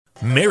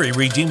Mary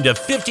redeemed a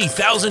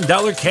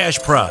 $50,000 cash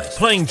prize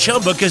playing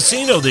Chumba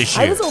Casino this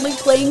year. I was only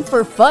playing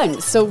for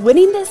fun, so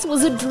winning this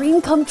was a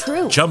dream come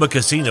true. Chumba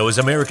Casino is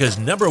America's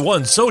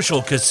 #1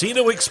 social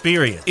casino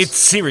experience. It's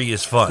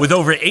serious fun. With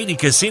over 80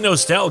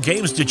 casino-style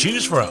games to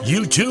choose from,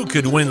 you too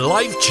could win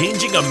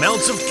life-changing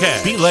amounts of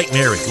cash. Be like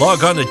Mary.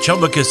 Log on to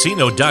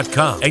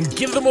ChumbaCasino.com and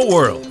give them a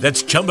whirl.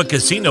 That's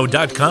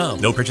ChumbaCasino.com.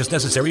 No purchase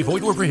necessary.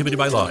 Void where prohibited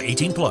by law.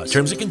 18+.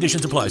 Terms and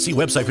conditions apply. See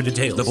website for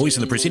details. The voice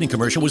in the preceding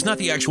commercial was not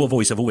the actual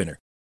voice of a winner.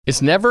 It's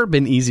never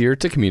been easier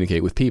to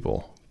communicate with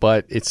people,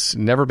 but it's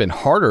never been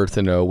harder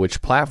to know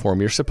which platform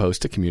you're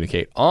supposed to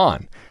communicate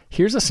on.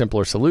 Here's a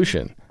simpler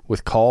solution.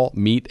 With call,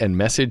 meet, and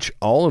message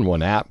all in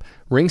one app,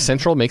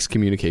 RingCentral makes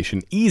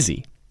communication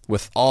easy.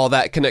 With all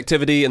that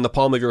connectivity in the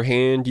palm of your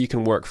hand, you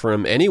can work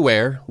from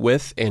anywhere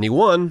with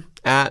anyone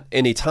at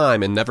any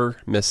time and never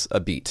miss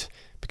a beat.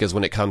 Because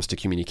when it comes to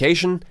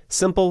communication,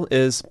 simple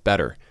is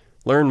better.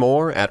 Learn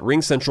more at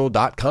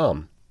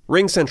ringcentral.com.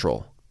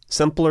 RingCentral.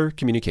 Simpler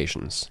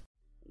communications.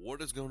 What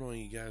is going on,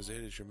 you guys? It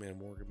is your man,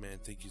 Morgan Man.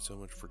 Thank you so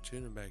much for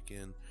tuning back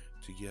in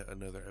to yet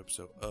another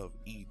episode of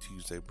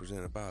E-Tuesday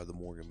presented by the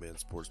Morgan Man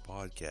Sports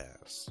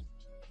Podcast.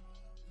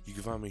 You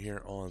can find me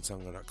here on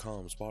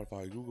SoundCloud.com,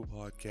 Spotify, Google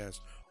Podcasts,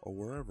 or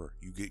wherever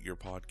you get your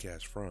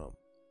podcast from.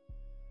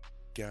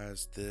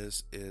 Guys,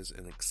 this is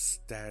an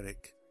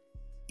ecstatic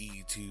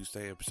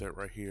E-Tuesday episode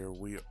right here.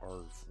 We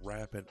are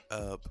wrapping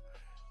up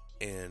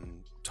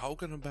and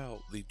talking about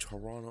the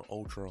Toronto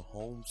Ultra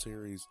Home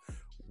Series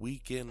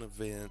weekend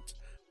event.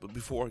 But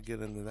before I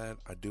get into that,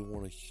 I do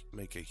want to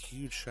make a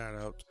huge shout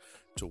out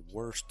to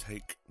Worst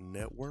Take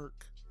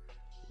Network.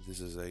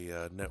 This is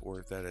a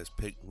network that has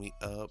picked me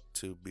up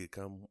to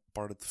become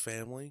part of the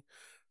family.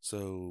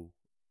 So,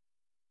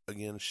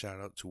 again, shout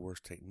out to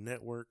Worst Take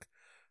Network.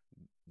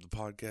 The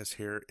podcast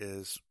here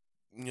is,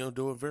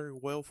 doing very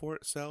well for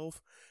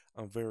itself.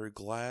 I'm very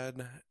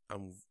glad.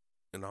 I'm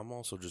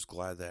also just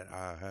glad that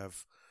I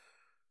have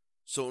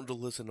someone to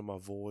listen to my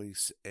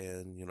voice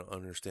and,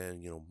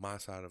 understand, my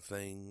side of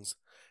things.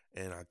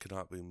 And I could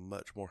not be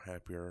much more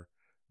happier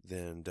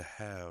than to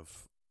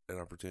have an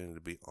opportunity to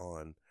be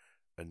on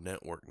a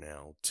network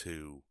now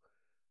to,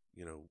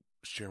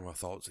 share my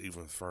thoughts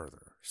even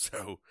further.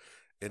 So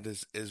it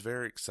is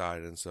very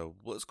exciting. So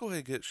let's go ahead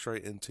and get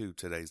straight into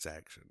today's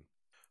action.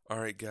 All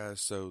right,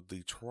 guys. So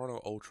the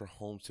Toronto Ultra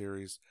Home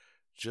Series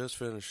just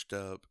finished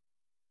up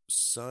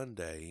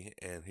Sunday,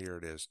 and here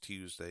it is,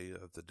 Tuesday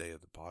of the day of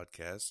the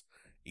podcast,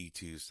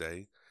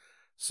 E-Tuesday.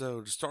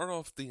 So, to start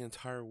off the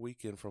entire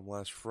weekend from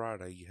last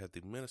Friday, you had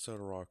the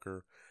Minnesota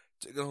Rocker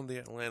taking on the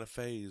Atlanta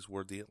FaZe,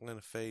 where the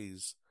Atlanta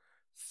FaZe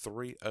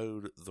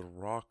 3-0'd the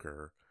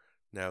Rocker.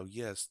 Now,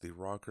 yes, the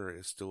Rocker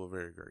is still a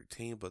very great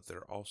team, but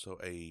they're also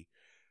a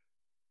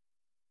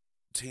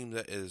team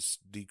that is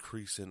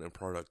decreasing in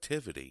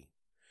productivity.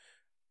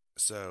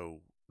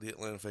 So, the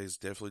Atlanta FaZe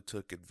definitely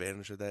took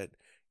advantage of that.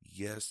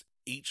 Yes,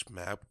 each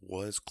map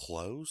was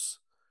close,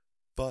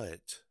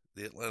 but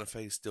the Atlanta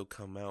FaZe still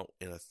come out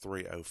in a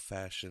 3-0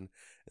 fashion,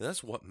 and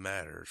that's what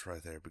matters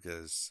right there,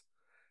 because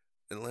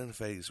Atlanta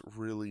FaZe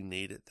really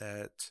needed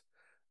that.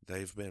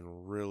 They've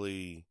been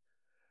really,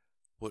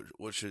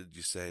 what should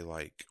you say,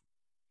 like,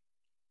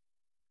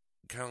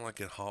 kind of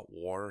like in hot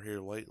water here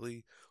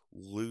lately,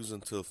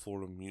 losing to the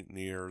Florida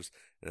Mutineers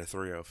in a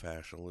 3-0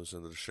 fashion,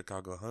 losing to the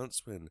Chicago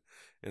Huntsmen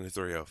in a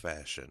 3-0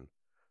 fashion.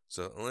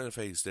 So Atlanta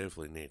FaZe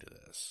definitely needed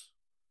this.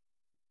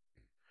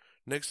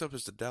 Next up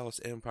is the Dallas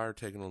Empire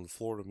taking on the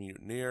Florida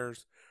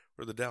Mutineers,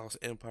 where the Dallas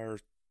Empire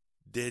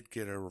did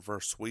get a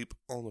reverse sweep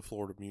on the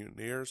Florida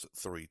Mutineers,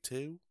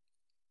 3-2.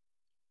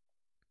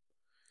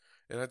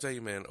 And I tell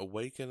you, man,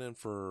 awakening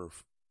for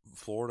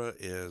Florida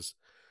is,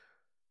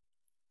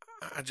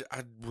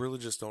 I really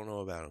just don't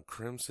know about him.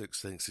 Crimsix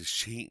thinks he's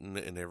cheating,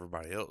 and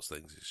everybody else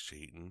thinks he's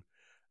cheating.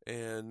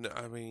 And,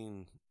 I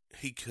mean,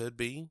 he could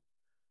be.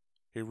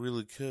 He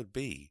really could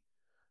be.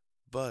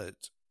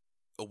 But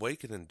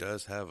Awakening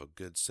does have a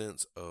good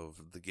sense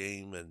of the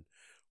game and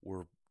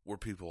where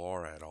people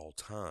are at all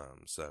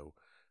times. So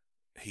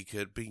he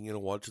could be,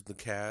 watching the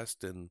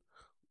cast and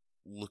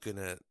looking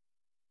at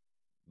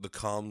the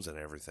comms and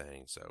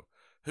everything. So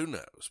who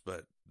knows?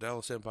 But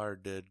Dallas Empire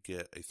did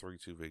get a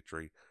 3-2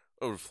 victory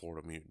over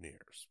Florida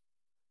Mutineers.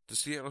 The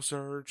Seattle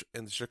Surge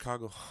and the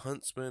Chicago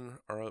Huntsmen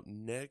are up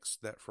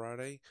next that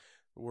Friday,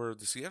 where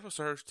the Seattle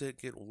Surge did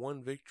get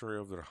one victory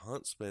over the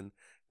Huntsmen.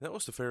 That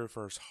was the very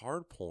first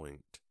hard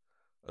point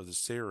of the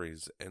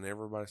series, and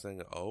everybody's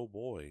thinking, oh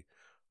boy,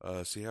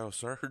 Seattle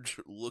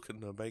Surge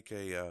looking to make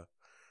a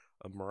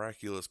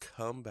miraculous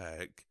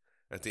comeback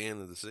at the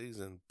end of the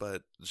season,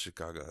 but the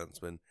Chicago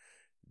Huntsmen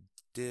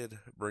did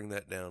bring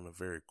that down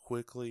very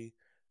quickly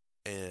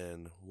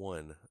and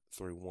won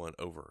 3-1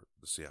 over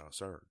the Seattle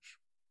Surge.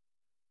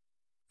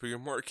 For your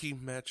marquee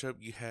matchup,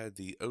 you had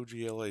the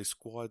OGLA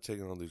squad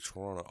taking on the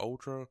Toronto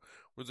Ultra,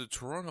 where the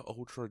Toronto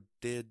Ultra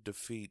did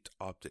defeat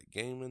Optic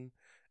Gaming.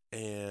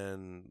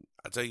 And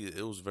I tell you,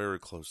 it was a very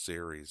close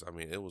series. I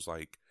mean, it was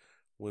like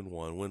win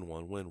one, win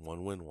one, win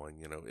one, win one.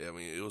 I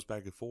mean, it was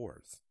back and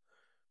forth.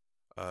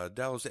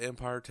 Dallas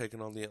Empire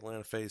taking on the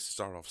Atlanta FaZe to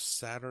start off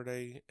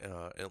Saturday.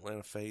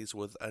 Atlanta FaZe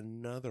with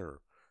another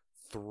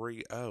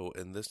 3-0,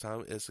 and this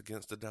time it's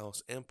against the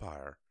Dallas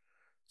Empire.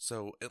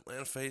 So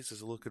Atlanta FaZe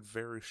is looking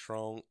very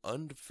strong,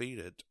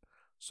 undefeated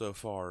so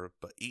far,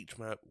 but each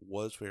map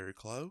was very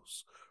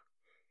close.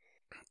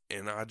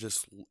 And I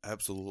just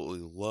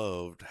absolutely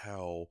loved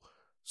how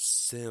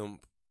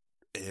Simp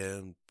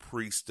and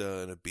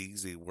Priesta and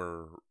Abizi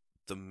were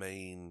the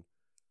main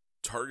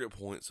target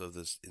points of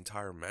this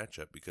entire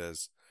matchup,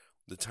 because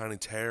the Tiny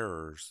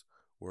Terrors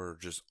were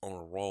just on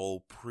a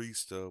roll.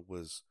 Priesta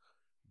was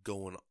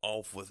going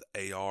off with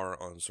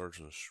AR on Search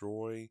and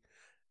Destroy,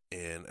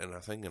 and I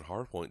think in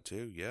Hardpoint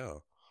too, yeah.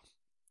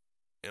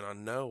 And I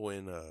know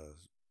in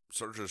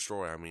Search and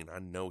Destroy, I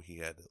know he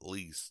had at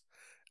least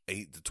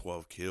 8 to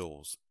 12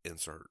 kills in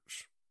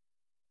Search.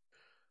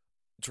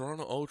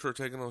 Toronto Ultra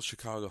taking on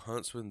Chicago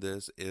Huntsmen.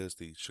 This is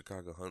the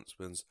Chicago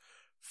Huntsmen's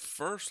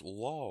first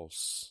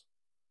loss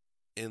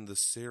in the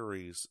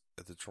series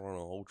at the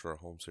Toronto Ultra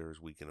Home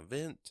Series weekend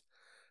event.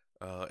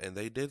 And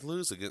they did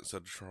lose against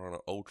the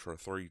Toronto Ultra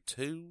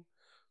 3-2.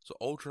 So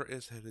Ultra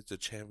is headed to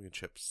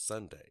Championship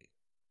Sunday.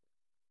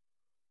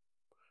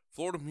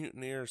 Florida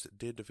Mutineers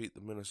did defeat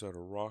the Minnesota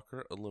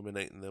Rocker,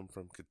 eliminating them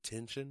from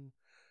contention.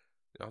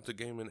 The Optic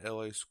Gaming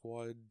LA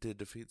squad did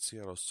defeat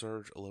Seattle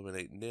Surge,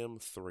 eliminating them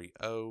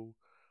 3-0.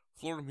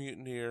 Florida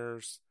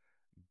Mutineers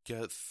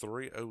got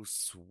 3-0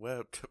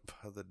 swept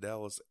by the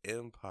Dallas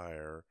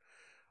Empire.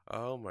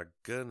 Oh my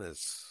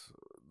goodness.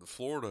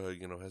 Florida,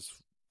 has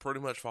pretty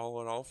much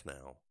fallen off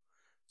now.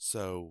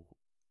 So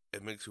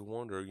it makes you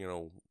wonder,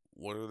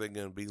 what are they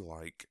going to be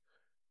like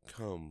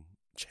come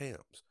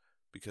champs?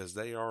 Because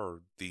they are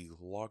the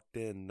locked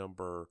in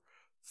number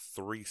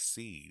 3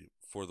 seed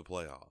for the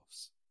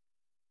playoffs.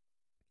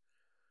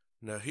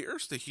 Now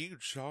here's the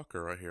huge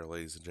shocker right here,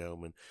 ladies and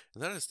gentlemen,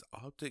 and that is the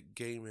Optic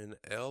Gaming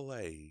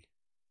LA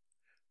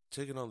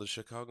taking on the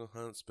Chicago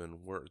Huntsmen,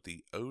 where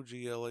the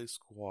OGLA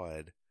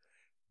squad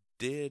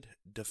did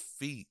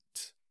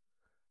defeat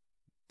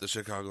the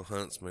Chicago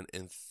Huntsmen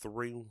in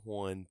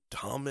 3-1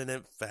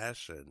 dominant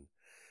fashion.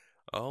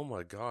 Oh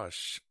my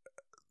gosh.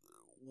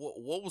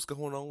 What was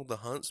going on with the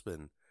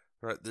Huntsmen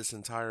right this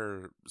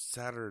entire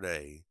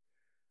Saturday?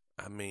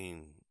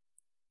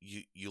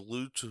 You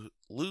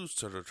lose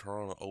to the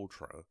Toronto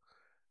Ultra,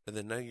 and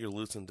then now you're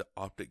losing to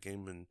Optic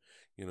Gaming,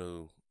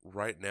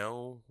 right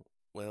now.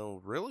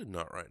 Well, really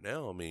not right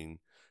now.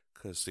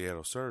 Because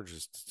Seattle Surge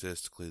is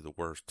statistically the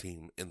worst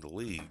team in the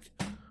league,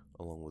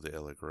 along with the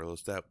LA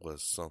Guerrillas. That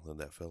was something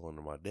that fell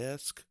under my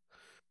desk.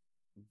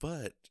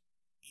 But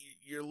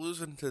you're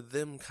losing to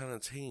them kind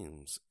of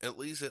teams. At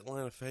least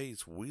Atlanta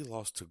FaZe, we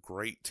lost to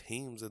great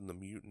teams in the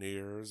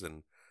Mutineers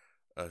and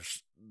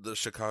the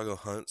Chicago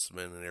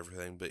Huntsmen and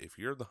everything. But if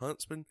you're the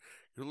Huntsmen,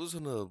 you're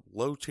losing to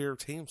low tier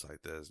teams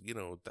like this.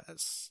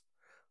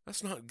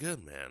 That's not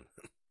good, man.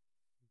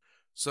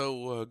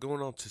 So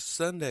going on to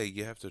Sunday,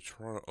 you have the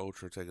Toronto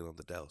Ultra taking on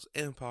the Dallas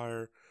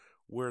Empire,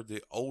 where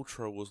the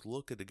Ultra was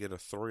looking to get a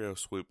 3-0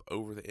 sweep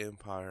over the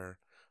Empire,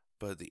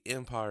 but the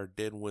Empire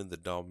did win the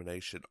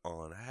domination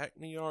on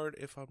Hackney Yard,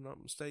 if I'm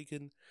not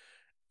mistaken,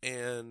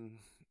 and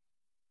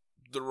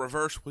the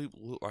reverse sweep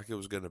looked like it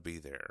was going to be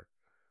there.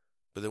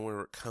 But then when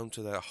it come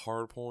to that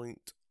hard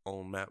point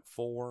on map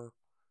 4,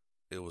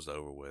 it was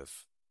over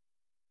with.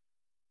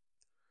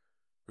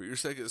 For your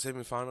second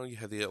semifinal, you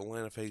had the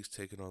Atlanta FaZe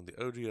taking on the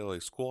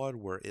OGLA squad,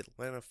 where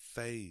Atlanta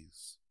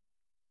FaZe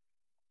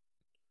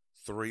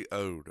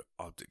 3-0'd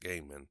Optic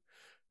Gaming,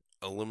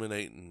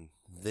 eliminating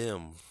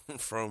them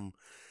from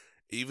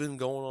even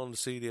going on the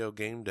CDL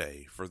game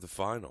day for the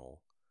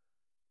final.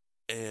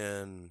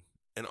 And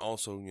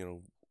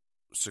also,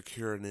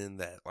 securing in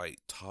that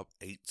top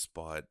 8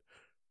 spot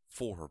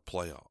for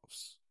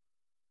playoffs.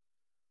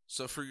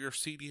 So for your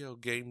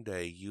CDL game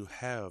day, you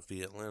have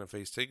the Atlanta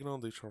FaZe taking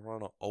on the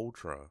Toronto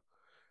Ultra.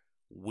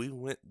 We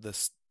went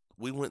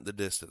the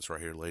distance right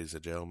here, ladies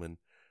and gentlemen.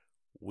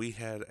 We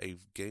had a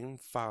Game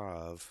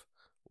 5,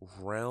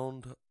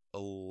 Round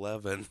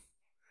 11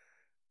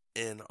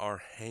 in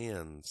our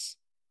hands,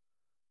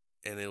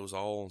 and it was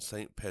all on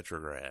St.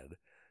 Petrograd.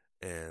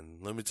 And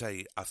let me tell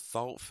you, I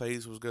thought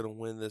FaZe was going to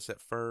win this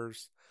at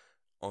first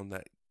on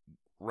that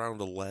Round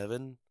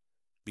 11,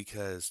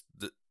 because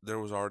there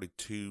was already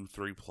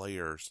 2-3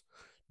 players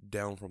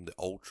down from the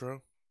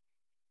Ultra.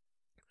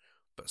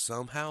 But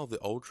somehow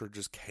the Ultra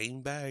just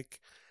came back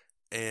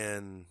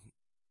and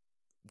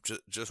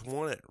just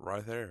won it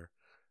right there.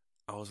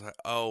 I was like,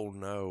 oh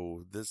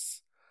no,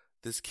 this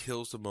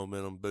kills the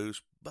momentum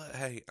boost. But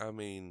hey,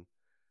 the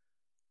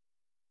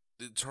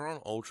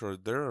Toronto Ultra,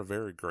 they're a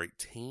very great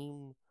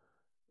team.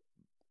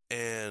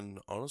 And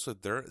honestly,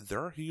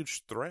 they're a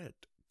huge threat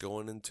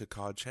going into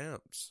COD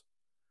Champs.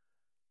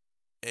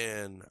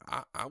 And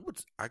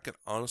I could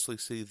honestly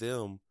see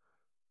them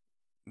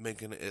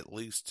making it at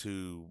least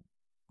to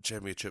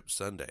Championship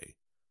Sunday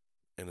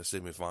in a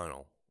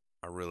semifinal.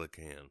 I really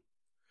can.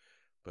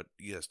 But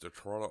yes, the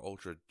Toronto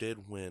Ultra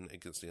did win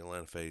against the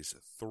Atlanta FaZe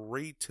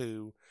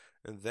 3-2,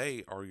 and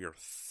they are your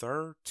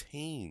third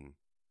team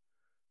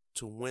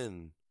to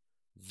win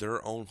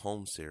their own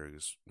home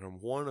series. Number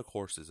 1, of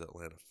course, is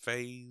Atlanta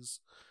FaZe.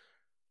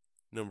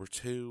 Number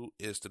 2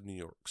 is the New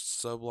York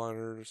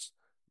Subliners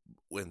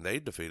when they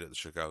defeated the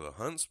Chicago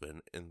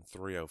Huntsmen in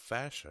 3-0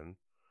 fashion.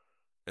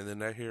 And then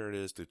now here it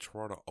is, the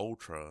Toronto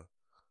Ultra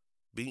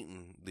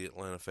beating the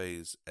Atlanta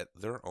FaZe at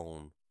their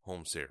own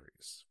home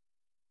series.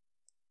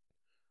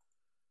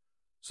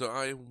 So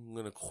I'm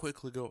going to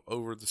quickly go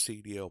over the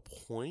CDL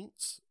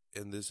points,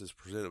 and this is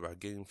presented by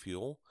Game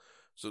Fuel.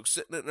 So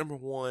sitting at number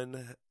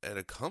 1, at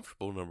a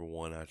comfortable number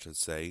 1, I should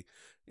say,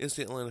 is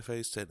the Atlanta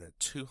FaZe sitting at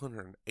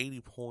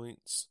 280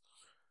 points.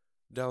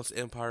 Dallas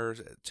Empires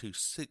at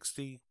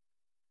 260.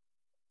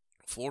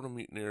 Florida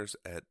Mutineers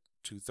at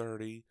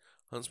 230.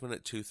 Huntsmen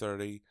at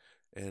 230.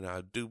 And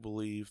I do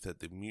believe that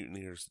the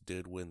Mutineers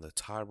did win the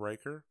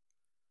tiebreaker.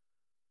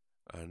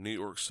 New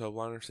York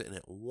Subliners sitting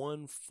at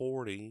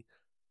 140.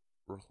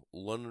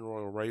 London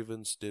Royal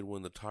Ravens did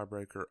win the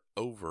tiebreaker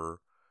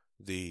over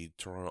the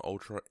Toronto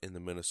Ultra and the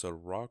Minnesota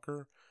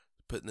Rocker,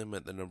 putting them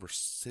at the number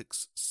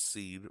 6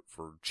 seed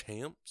for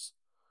champs.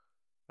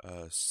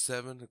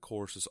 7, of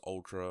course, is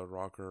Ultra.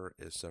 Rocker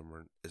is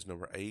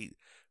number 8.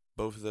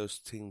 Both of those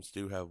teams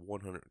do have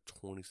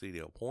 120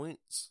 CDL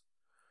points.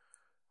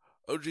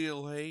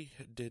 OGLA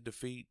did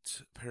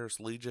defeat Paris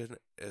Legion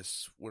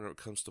as when it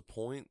comes to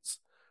points,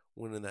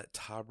 winning that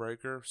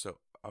tiebreaker. So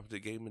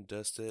Optic Gaming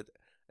does it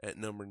at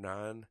number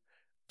 9,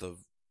 the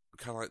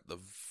kind of like the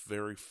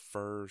very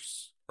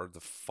first or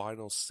the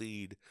final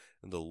seed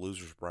in the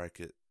losers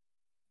bracket,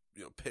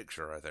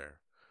 picture right there.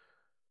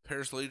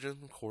 Paris Legion,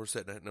 of course,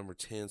 at number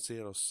 10.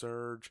 Seattle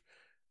Surge,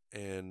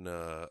 and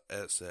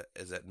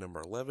is at number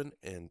 11,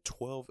 and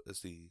 12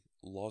 is the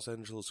Los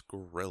Angeles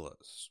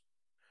Guerrillas.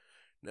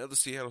 Now the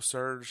Seattle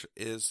Surge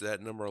is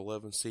at number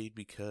 11 seed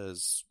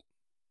because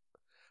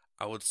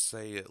I would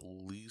say at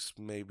least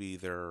maybe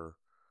their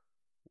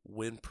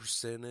win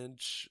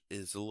percentage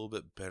is a little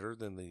bit better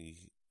than the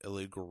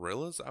LA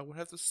Guerrillas, I would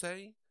have to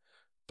say.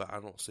 But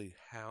I don't see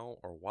how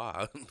or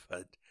why.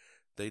 But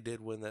they did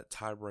win that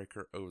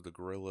tiebreaker over the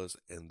Guerrillas,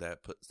 and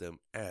that puts them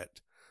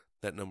at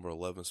that number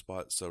 11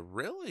 spot. So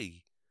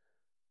really,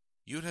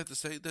 you would have to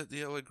say that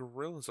the LA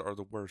Guerrillas are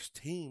the worst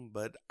team,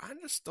 but I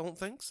just don't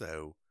think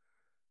so.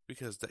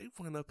 Because they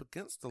went up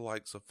against the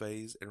likes of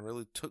FaZe and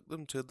really took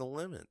them to the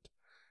limit.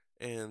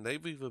 And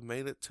they've even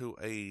made it to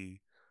a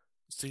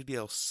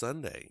CDL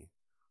Sunday,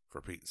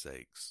 for Pete's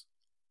sakes.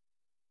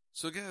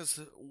 So guys,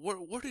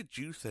 what did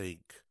you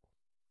think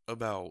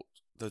about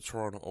the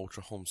Toronto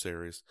Ultra home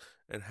series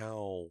and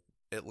how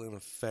Atlanta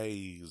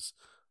FaZe,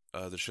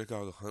 the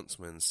Chicago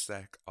Huntsmen,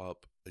 stack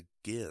up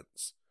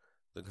against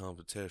the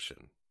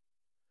competition?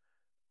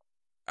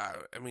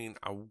 I mean,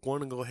 I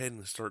want to go ahead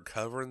and start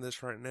covering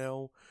this right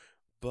now,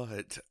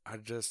 but I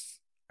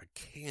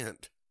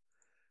can't,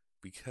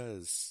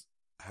 because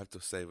I have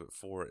to save it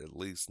for at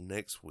least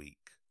next week.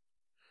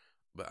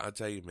 But I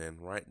tell you, man,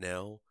 right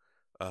now,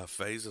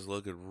 FaZe is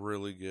looking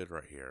really good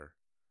right here.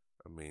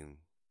 I mean,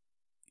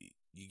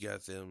 you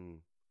got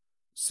them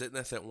sitting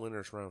at that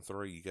winners round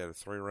 3. You got a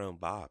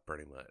 3-round bye,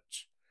 pretty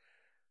much.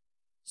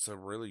 So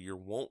really, you're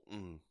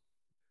wanting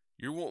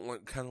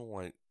like kind of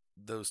like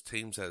those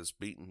teams that has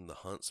beaten the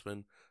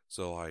Huntsmen.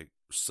 So like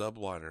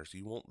Subliners,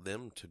 you want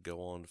them to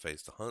go on to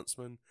face the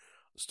Huntsmen,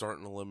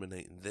 starting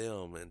eliminating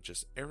them and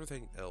just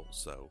everything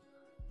else. So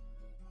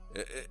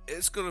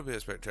it's going to be a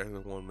spectacular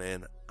one,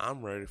 man.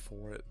 I'm ready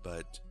for it,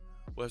 but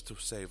we'll have to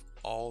save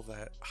all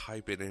that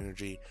hype and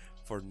energy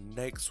for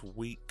next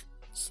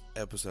week's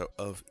episode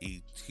of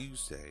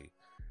E-Tuesday.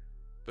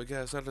 But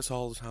guys, that is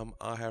all the time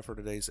I have for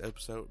today's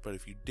episode. But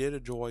if you did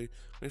enjoy,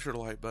 make sure to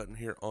like button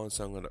here on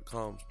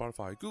SoundCloud.com,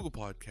 Spotify, Google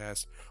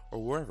Podcasts,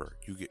 or wherever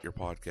you get your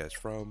podcast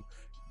from.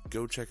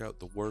 Go check out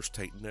the Worst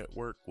Take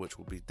Network, which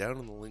will be down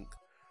in the link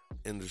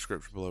in the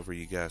description below for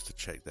you guys to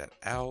check that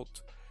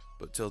out.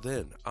 But till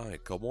then, I,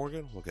 Cole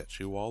Morgan, will catch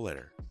you all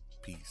later.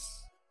 Peace.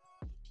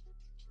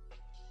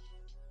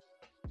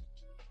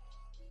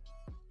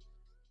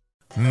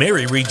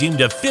 Mary redeemed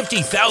a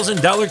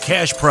 $50,000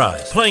 cash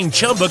prize playing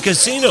Chumba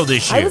Casino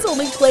this year. I was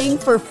only playing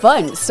for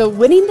fun, so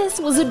winning this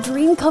was a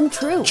dream come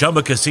true.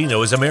 Chumba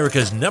Casino is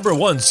America's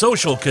 #1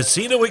 social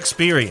casino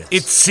experience.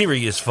 It's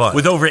serious fun.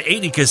 With over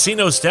 80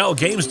 casino-style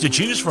games to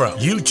choose from,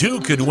 you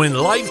too could win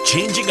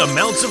life-changing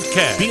amounts of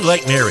cash. Be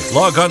like Mary.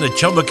 Log on to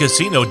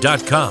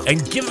ChumbaCasino.com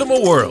and give them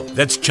a whirl.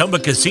 That's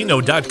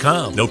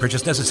ChumbaCasino.com. No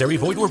purchase necessary.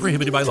 Void where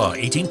prohibited by law.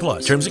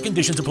 18+. Terms and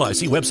conditions apply.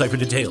 See website for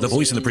details. The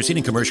voice in the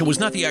preceding commercial was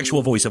not the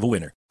actual voice of a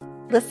winner.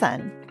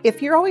 Listen,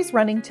 if you're always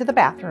running to the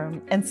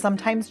bathroom and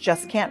sometimes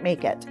just can't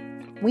make it,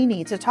 we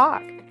need to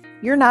talk.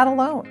 You're not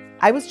alone.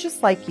 I was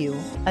just like you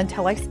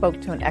until I spoke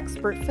to an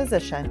expert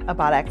physician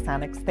about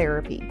Axonics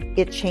therapy.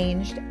 It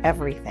changed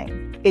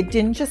everything. It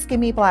didn't just give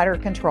me bladder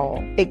control,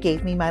 it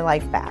gave me my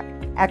life back.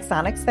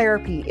 Axonics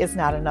therapy is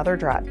not another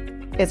drug.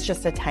 It's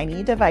just a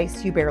tiny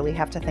device you barely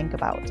have to think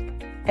about.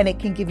 And it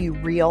can give you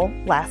real,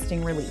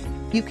 lasting relief.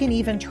 You can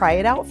even try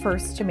it out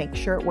first to make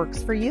sure it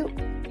works for you.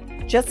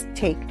 Just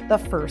take the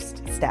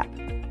first step.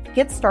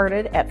 Get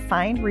started at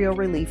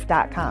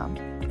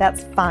findrealrelief.com.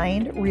 That's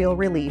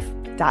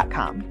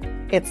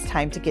findrealrelief.com. It's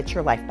time to get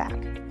your life back.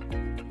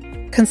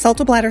 Consult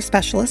a bladder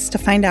specialist to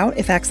find out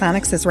if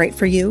Axonics is right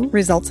for you.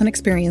 Results and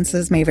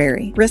experiences may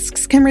vary.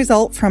 Risks can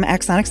result from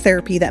Axonics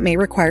therapy that may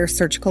require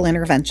surgical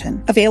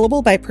intervention.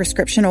 Available by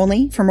prescription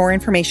only. For more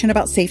information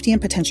about safety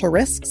and potential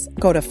risks,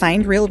 go to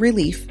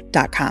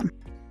findrealrelief.com.